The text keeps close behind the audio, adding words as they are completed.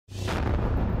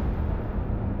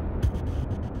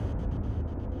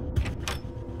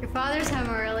father's home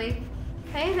early.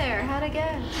 Hey there, how'd it go?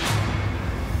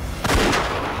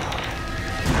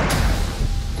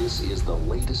 This is the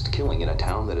latest killing in a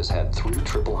town that has had 3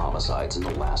 triple homicides in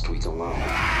the last week alone.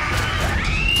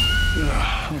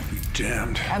 I'll be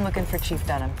damned. I'm looking for Chief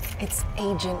Dunham. It's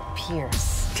Agent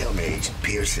Pierce. Tell me, Agent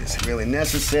Pierce, is it really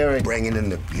necessary bringing in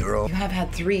the bureau? You have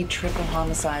had 3 triple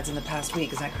homicides in the past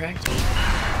week, is that correct?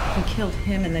 He killed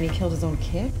him and then he killed his own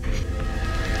kid?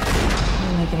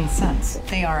 Doesn't make any sense.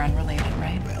 They are unrelated,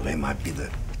 right? Well, they might be the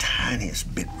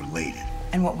tiniest bit related.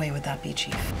 In what way would that be,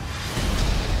 Chief?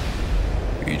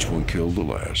 Each one killed the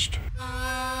last.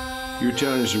 Your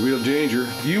town is a real danger.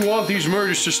 If you want these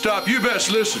murders to stop, you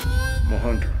best listen. I'm a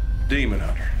hunter, demon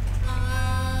hunter.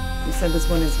 You said this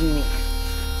one is unique.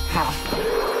 How?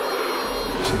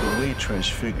 See, the way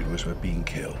transfigured was by being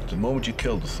killed. The moment you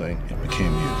killed the thing, it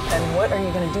became you. And what are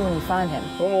you going to do when you find him?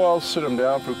 Oh, I'll sit him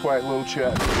down for a quiet little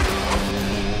chat.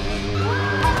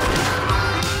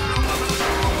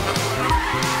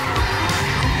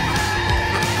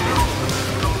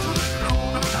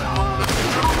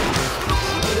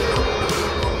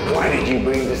 Why did you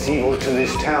bring this evil to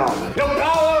this town? The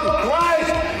power of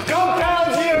Christ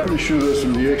compels you! Pretty sure that's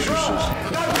from The Exorcist.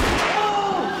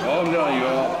 Calm down,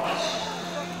 y'all.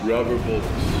 Rubber bullets.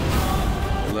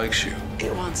 It likes you.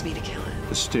 It wants me to kill it.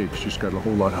 The stakes just got a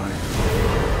whole lot higher.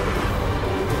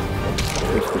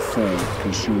 If the fire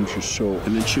consumes your soul,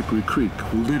 and then Chicory Creek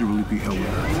will literally be hell on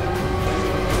earth.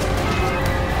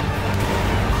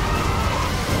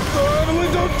 Oh, Emily,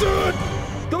 don't do it!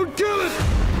 Don't kill it!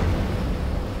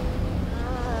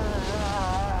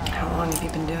 How long have you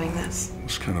been doing this?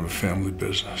 It's kind of a family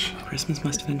business. Christmas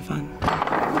must have been fun.